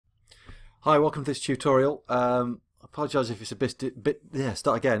Hi, welcome to this tutorial. I apologise if it's a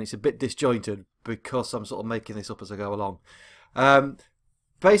start again. It's a bit disjointed because I'm sort of making this up as I go along.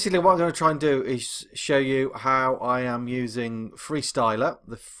 Basically, what I'm going to try and do is show you how I am using Freestyler,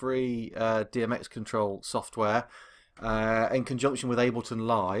 the free DMX control software, in conjunction with Ableton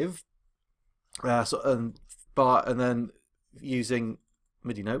Live, and then using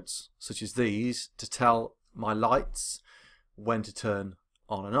MIDI notes such as these to tell my lights when to turn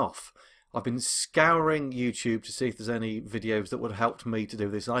on and off. I've been scouring YouTube to see if there's any videos that would have helped me to do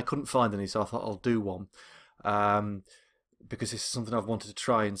this, and I couldn't find any, so I thought I'll do one because this is something I've wanted to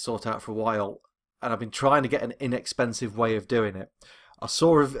try and sort out for a while, and I've been trying to get an inexpensive way of doing it. I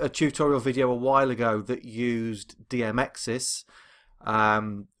saw a tutorial video a while ago that used DMXs,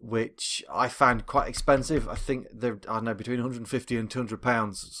 which I found quite expensive. I think they're, I don't know, between 150 and 200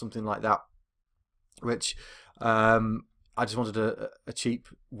 pounds, something like that, which I just wanted a cheap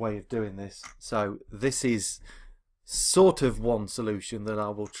way of doing this. So this is sort of one solution that I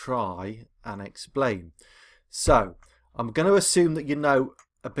will try and explain. So I'm going to assume that you know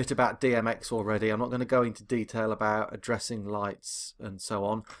a bit about DMX already. I'm not going to go into detail about addressing lights and so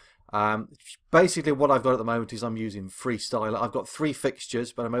on. Basically what I've got at the moment is I'm using Freestyler. I've got 3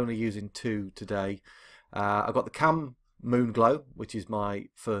 fixtures, but I'm only using 2 today. I've got the Cam Moonglow, which is my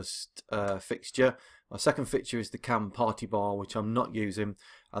first fixture. My second fixture is the Cam Party Bar, which I'm not using,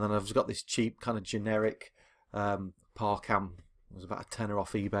 and then I've just got this cheap kind of generic Par Cam. It was about a tenner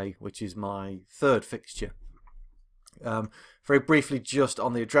off eBay, which is my third fixture. Very briefly, just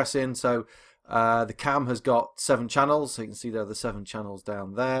on the addressing, so the Cam has got 7 channels, so you can see there are the 7 channels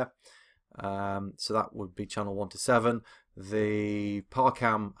down there. So that would be channel 1 to 7. The Par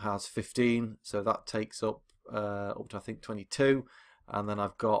Cam has 15, so that takes up to I think 22, and then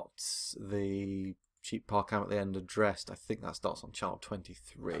I've got the cheap Par Cam at the end addressed. I think that starts on channel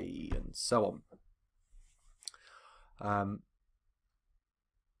 23 and so on.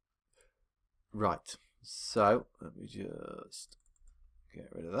 Right, so let me just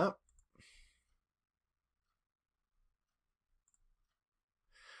get rid of that.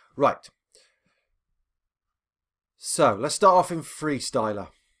 Right, so let's start off in Freestyler.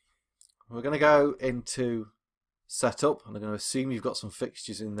 We're going to go into setup, and I'm going to assume you've got some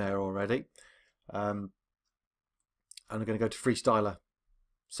fixtures in there already. And I'm going to go to Freestyler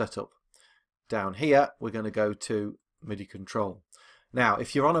setup. Down here we're going to go to MIDI control. Now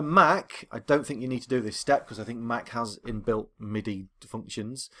if you're on a Mac, I don't think you need to do this step because I think Mac has inbuilt MIDI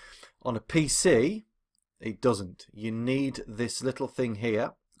functions. On a PC it doesn't. You need this little thing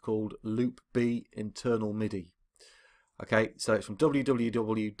here called Loop B internal MIDI. Okay, so it's from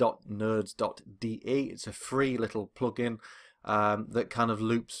www.nerds.de. It's a free little plugin that kind of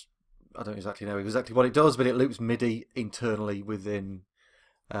loops, I don't exactly know exactly what it does, but it loops MIDI internally within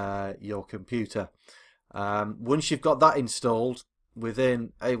your computer. Once you've got that installed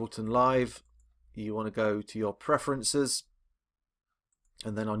within Ableton Live, you want to go to your preferences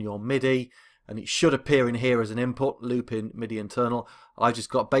and then on your MIDI, and it should appear in here as an input, loop in MIDI internal. I just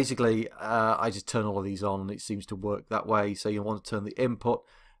got basically I just turn all of these on and it seems to work that way. So you want to turn the input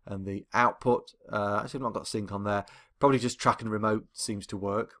and the output. Actually I've not got sync on there. Probably just track and remote seems to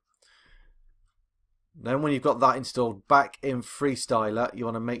work. Then when you've got that installed back in Freestyler, you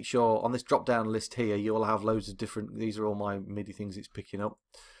want to make sure on this drop down list here you'll have loads of different, these are all my MIDI things it's picking up.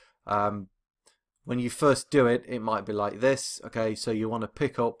 When you first do it, it might be like this. Okay, so you want to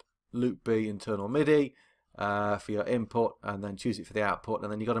pick up Loop B internal MIDI for your input and then choose it for the output,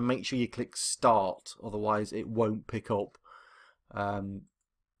 and then you've got to make sure you click start, otherwise it won't pick up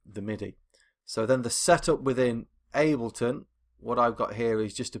the MIDI. So then the setup within Ableton, what I've got here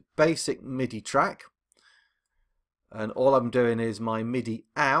is just a basic MIDI track, and all I'm doing is my MIDI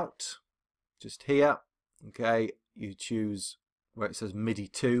out just here. Okay, you choose where it says MIDI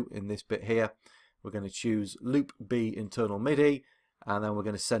 2 in this bit here. We're going to choose Loop B internal MIDI, and then we're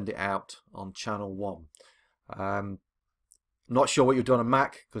going to send it out on channel 1. Not sure what you've done on a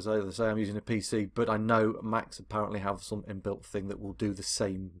Mac because as I say I'm using a PC, but I know Macs apparently have some inbuilt thing that will do the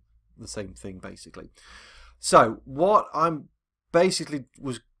same thing basically. So what I'm basically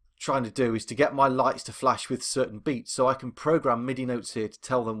was trying to do is to get my lights to flash with certain beats, so I can program MIDI notes here to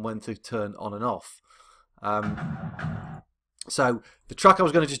tell them when to turn on and off. So the track I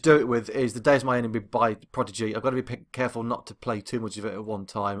was going to just do it with is The Day Is My Enemy by Prodigy. I've got to be careful not to play too much of it at one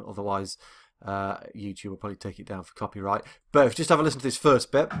time, otherwise YouTube will probably take it down for copyright. But if you just have a listen to this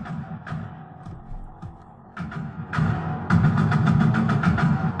first bit.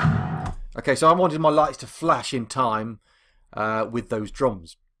 Okay, so I wanted my lights to flash in time with those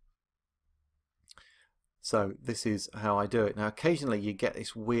drums. So this is how I do it. Now occasionally you get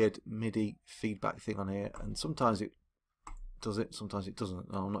this weird MIDI feedback thing on here, and sometimes it does it, sometimes it doesn't.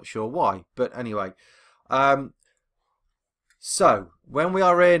 I'm not sure why, but anyway. So when we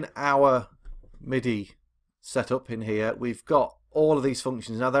are in our MIDI setup in here, we've got all of these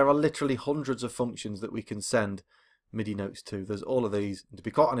functions. Now there are literally hundreds of functions that we can send MIDI notes to. There's all of these. To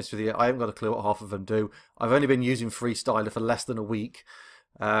be quite honest with you, I haven't got a clue what half of them do. I've only been using Freestyler for less than a week.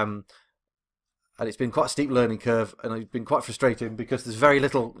 And it's been quite a steep learning curve, and it's been quite frustrating because there's very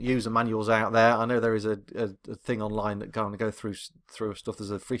little user manuals out there. I know there is a thing online that kind of go through stuff.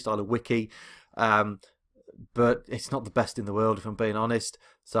 There's a Freestyler wiki, but it's not the best in the world, if I'm being honest.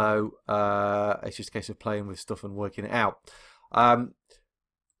 So it's just a case of playing with stuff and working it out.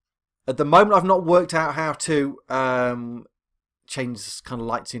 At the moment, I've not worked out how to change kind of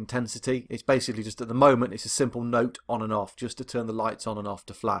lights intensity. It's basically just, at the moment, it's a simple note on and off, just to turn the lights on and off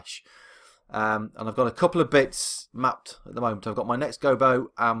to flash. And I've got a couple of bits mapped at the moment. I've got my next gobo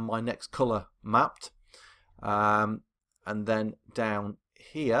and my next colour mapped. And then down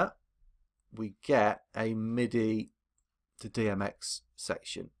here, we get a MIDI to DMX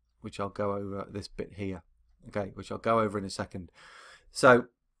section, which I'll go over this bit here. Okay, which I'll go over in a second. So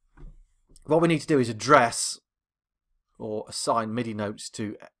what we need to do is address or assign MIDI notes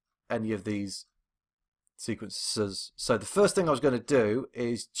to any of these sequences. So the first thing I was going to do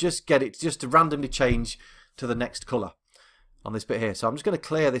is just get it just to randomly change to the next colour on this bit here. So I'm just going to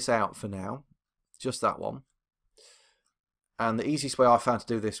clear this out for now, just that one. And the easiest way I found to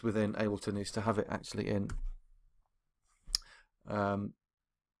do this within Ableton is to have it actually in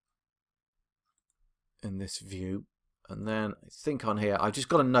this view. And then I think on here I've just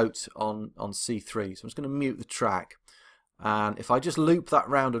got a note on C3, so I'm just going to mute the track, and if I just loop that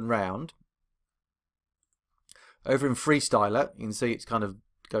round and round over in Freestyler, you can see it's kind of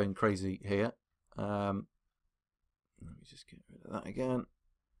going crazy here. Let me just get rid of that again.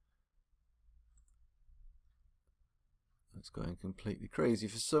 It's going completely crazy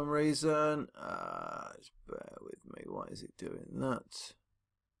for some reason. Just bear with me. Why is it doing that?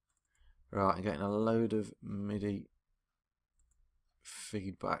 Right, I'm getting a load of MIDI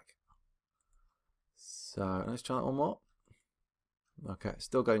feedback. So let's try that one more. Okay,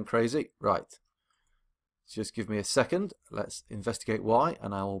 still going crazy. Right. Just give me a second. Let's investigate why,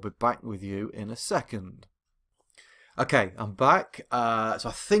 and I will be back with you in a second. Okay, I'm back. So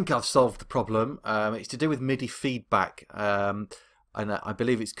I think I've solved the problem. It's to do with MIDI feedback, and I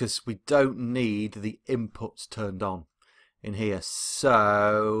believe it's because we don't need the inputs turned on in here.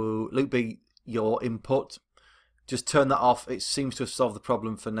 So loop B, your input, just turn that off. It seems to have solved the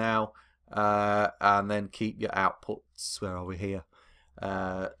problem for now, and then keep your outputs. Where are we here?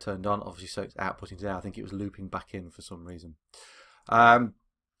 Turned on, obviously, so it's outputting today. I think it was looping back in for some reason.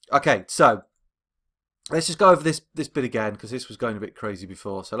 Okay, so let's just go over this bit again, because this was going a bit crazy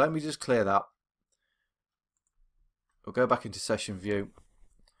before. So let me just clear that. We'll go back into session view,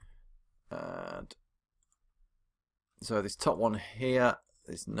 and so this top one here,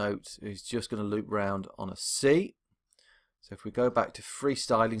 this note is just going to loop round on a C. So if we go back to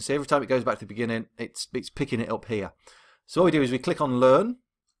freestyling, see every time it goes back to the beginning, it's picking it up here. So what we do is we click on learn,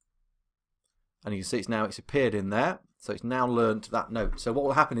 and you can see it's appeared in there. So it's now learned that note. So what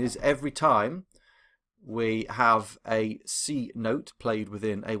will happen is every time we have a C note played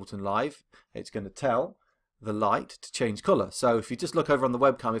within Ableton Live, it's going to tell the light to change colour. So if you just look over on the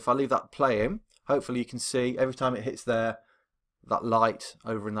webcam, if I leave that playing, hopefully you can see every time it hits there, that light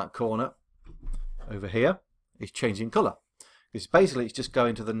over in that corner over here is changing colour. Because basically it's just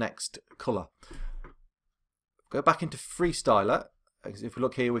going to the next colour. Go back into Freestyler. If we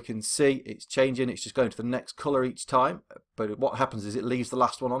look here, we can see it's changing. It's just going to the next colour each time. But what happens is it leaves the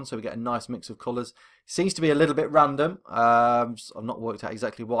last one on, so we get a nice mix of colours. Seems to be a little bit random. I've not worked out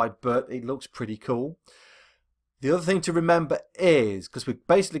exactly why, but it looks pretty cool. The other thing to remember is, because we're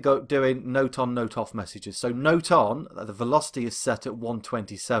basically doing note on, note off messages. So note on, the velocity is set at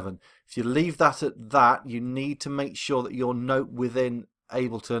 127. If you leave that at that, you need to make sure that your note within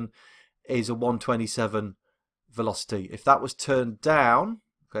Ableton is a 127 velocity. If that was turned down,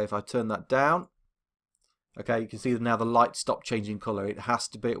 okay, if I turn that down, okay, you can see that now the light stopped changing colour. It has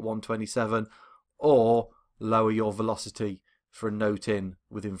to be at 127, or lower your velocity for a note in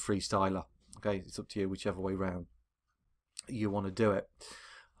within Freestyler. Okay, it's up to you, whichever way round you want to do it.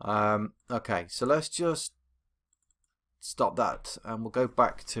 Okay, so let's just stop that, and we'll go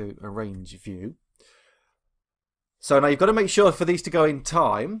back to arrange view. So now you've got to make sure for these to go in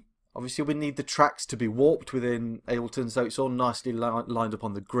time. Obviously, we need the tracks to be warped within Ableton, so it's all nicely lined up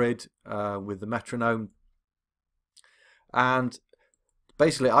on the grid with the metronome. And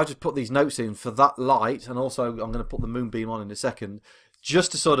basically I just put these notes in for that light, and also I'm going to put the moonbeam on in a second,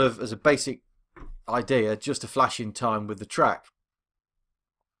 just to sort of, as a basic idea, just to flash in time with the track.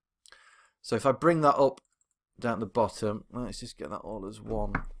 So if I bring that up down the bottom, let's just get that all as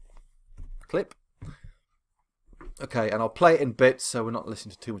one clip. Okay, and I'll play it in bits so we're not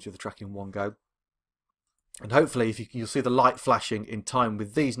listening to too much of the track in one go. And hopefully you'll see the light flashing in time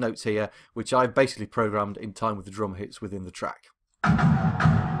with these notes here, which I've basically programmed in time with the drum hits within the track.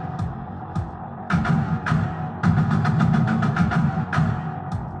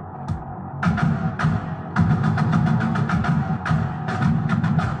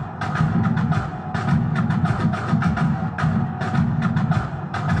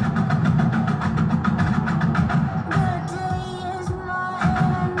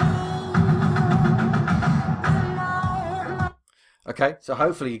 Okay, so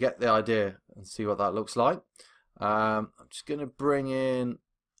hopefully you get the idea and see what that looks like. I'm just going to bring in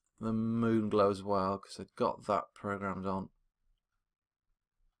the moon glow as well, because I've got that programmed on.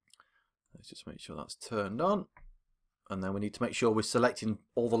 Let's just make sure that's turned on. And then we need to make sure we're selecting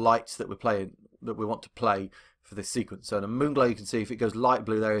all the lights that we're playing, that we want to play for this sequence. So the moon glow, you can see if it goes light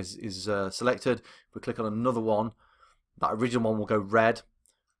blue there is selected. If we click on another one, that original one will go red,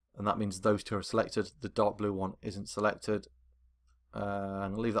 and that means those two are selected. The dark blue one isn't selected. I'm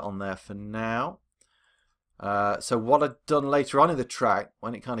going to leave that on there for now. So what I've done later on in the track,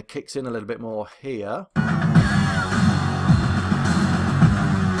 when it kind of kicks in a little bit more here.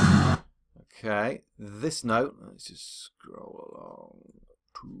 Okay, this note, let's just scroll along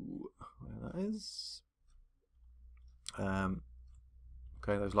to where that is.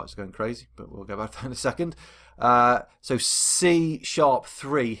 Okay, those lights are going crazy, but we'll go back to that in a second. So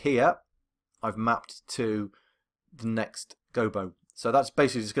C#3 here, I've mapped to the next gobo. So that's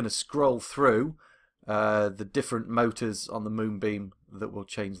basically just going to scroll through the different motors on the moonbeam that will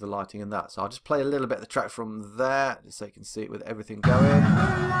change the lighting and that. So I'll just play a little bit of the track from there, just so you can see it with everything going.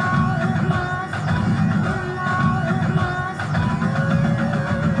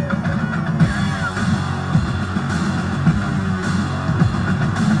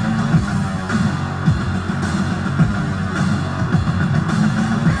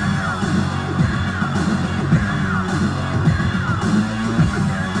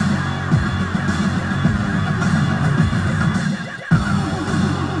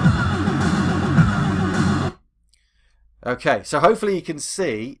 Okay, so hopefully you can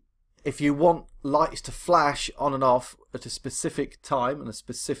see, if you want lights to flash on and off at a specific time and a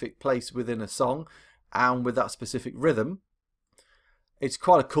specific place within a song and with that specific rhythm, it's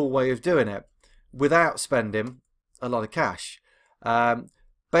quite a cool way of doing it without spending a lot of cash.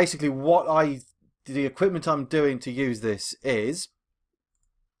 Basically the equipment I'm doing to use this is,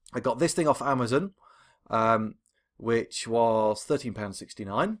 I got this thing off Amazon, which was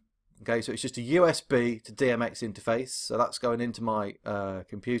 £13.69. Okay, so it's just a USB to DMX interface, so that's going into my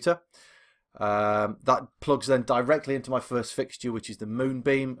computer. That plugs then directly into my first fixture, which is the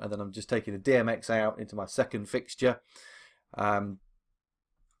moonbeam, and then I'm just taking the DMX out into my second fixture. And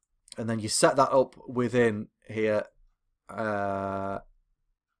then you set that up within here, and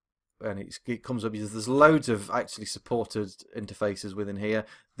it comes up. There's loads of actually supported interfaces within here.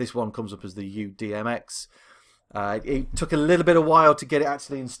 This one comes up as the UDMX. It took a little bit of while to get it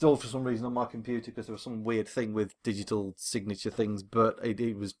actually installed for some reason on my computer, because there was some weird thing with digital signature things, but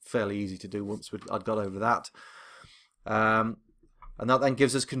it was fairly easy to do once I'd got over that. And that then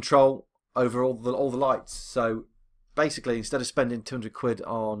gives us control over all the lights. So basically, instead of spending 200 quid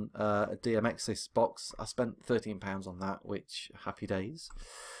on a DMX box, I spent £13 on that, which, happy days.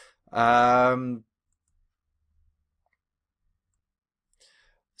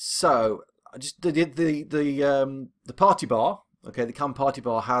 So I just did the party bar. Okay, the CAM party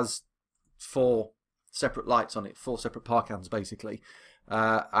bar has 4 separate lights on it, 4 separate par cans basically,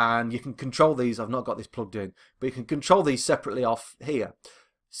 and you can control these. I've not got this plugged in, but you can control these separately off here.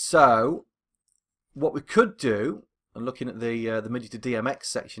 So what we could do, and looking at the MIDI to DMX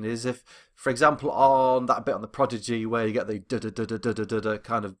section, is if, for example, on that bit on the Prodigy where you get the da da da da da da da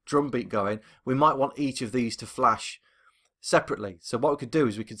kind of drum beat going, we might want each of these to flash separately. So what we could do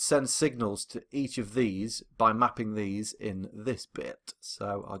is we could send signals to each of these by mapping these in this bit.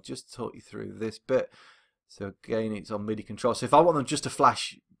 So I'll just talk you through this bit. So again, it's on MIDI control. So if I want them just to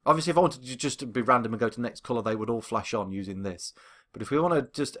flash, obviously if I wanted to just to be random and go to the next colour, they would all flash on using this. But if we want to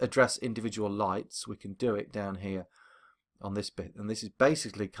just address individual lights, we can do it down here on this bit. And this is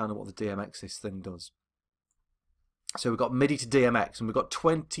basically kind of what the DMX thing does. So we've got MIDI to DMX, and we've got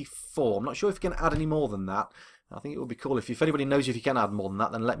 24. I'm not sure if you can add any more than that. I think it would be cool if anybody knows if you can add more than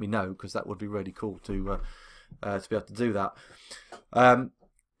that, then let me know, because that would be really cool to to be able to do that.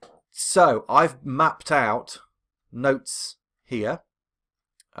 So I've mapped out notes here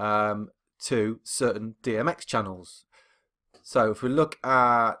to certain DMX channels. So if we look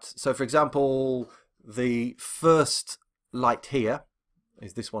at, so for example, the first light here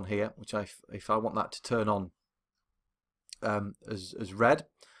is this one here, which if I want that to turn on as red,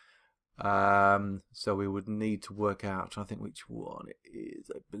 so we would need to work out, I'm trying to think which one it is.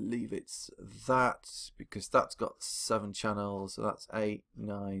 I believe it's that, because that's got 7 channels, so that's 8,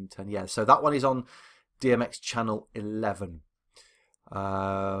 9, 10. Yeah, so that one is on DMX channel 11,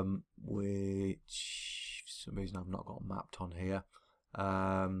 which for some reason I've not got mapped on here.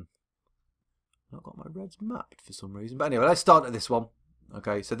 Not got my reds mapped for some reason, but anyway, let's start at this one.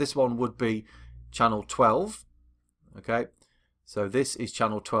 Okay, so this one would be channel 12. Okay, so this is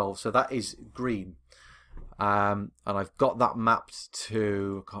channel 12, so that is green, and I've got that mapped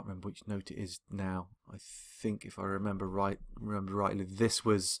to, I can't remember which note it is now. I think if I remember rightly, this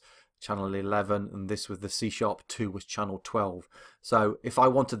was channel 11, and this was the C#2 was channel 12. So if I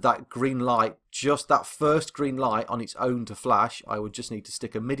wanted that green light, just that first green light on its own to flash, I would just need to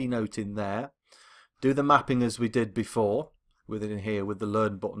stick a MIDI note in there, do the mapping as we did before within here with the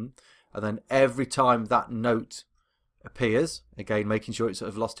learn button, and then every time that note appears, again making sure it's at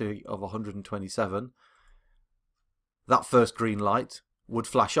a velocity of 127, that first green light would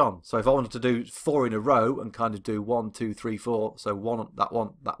flash on. So if I wanted to do 4 in a row and kind of do 1, 2, 3, 4, so that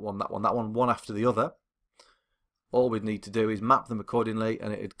one after the other, all we'd need to do is map them accordingly,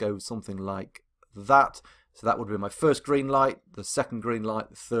 and it'd go something like that. So that would be my first green light, the second green light,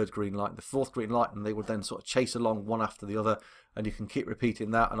 the third green light, the fourth green light, and they would then sort of chase along one after the other, and you can keep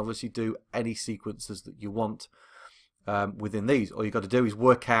repeating that and obviously do any sequences that you want within these. All you've got to do is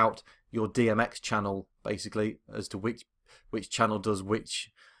work out your DMX channel, basically, as to which channel does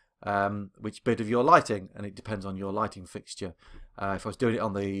which bit of your lighting, and it depends on your lighting fixture. If I was doing it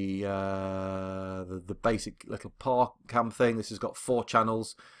on the basic little par cam thing, this has got 4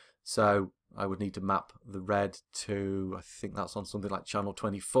 channels, so I would need to map the red to, I think that's on something like channel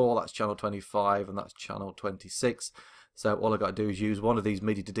 24, that's channel 25, and that's channel 26. So all I've got to do is use one of these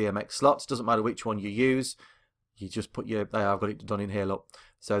MIDI to DMX slots. Doesn't matter which one you use, you just put your, there, I've got it done in here, look.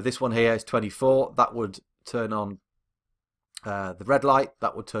 So this one here is 24, that would turn on the red light,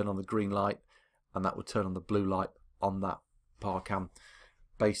 that would turn on the green light, and that would turn on the blue light on that par cam,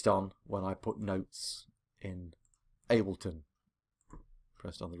 based on when I put notes in Ableton.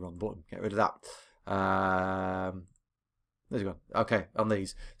 Pressed on the wrong button, get rid of that. There you go. Okay, on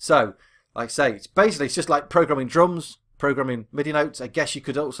these. So, like I say, it's just like programming drums, programming MIDI notes. I guess you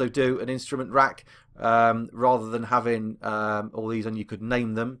could also do an instrument rack rather than having all these, and you could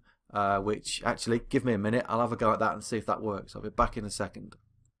name them. Which actually, give me a minute, I'll have a go at that and see if that works. I'll be back in a second.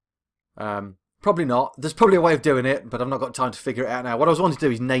 Probably not. There's probably a way of doing it, but I've not got time to figure it out now. What I was wanting to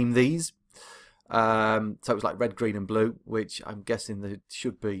do is name these. So it was like red, green and blue, which I'm guessing there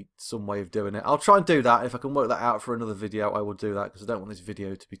should be some way of doing it. I'll try and do that. If I can work that out for another video, I will do that, because I don't want this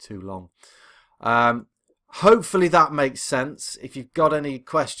video to be too long. Hopefully that makes sense. If you've got any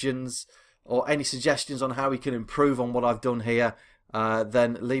questions or any suggestions on how we can improve on what I've done here,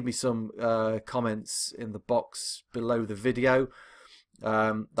 then leave me some comments in the box below the video.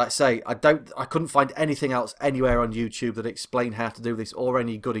 Like I say, I couldn't find anything else anywhere on YouTube that explained how to do this, or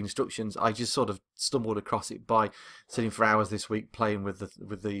any good instructions. I just sort of stumbled across it by sitting for hours this week playing with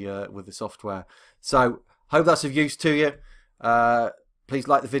the software. So hope that's of use to you. Please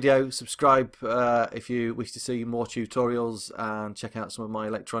like the video, subscribe if you wish to see more tutorials, and check out some of my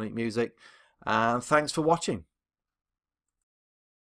electronic music. And thanks for watching.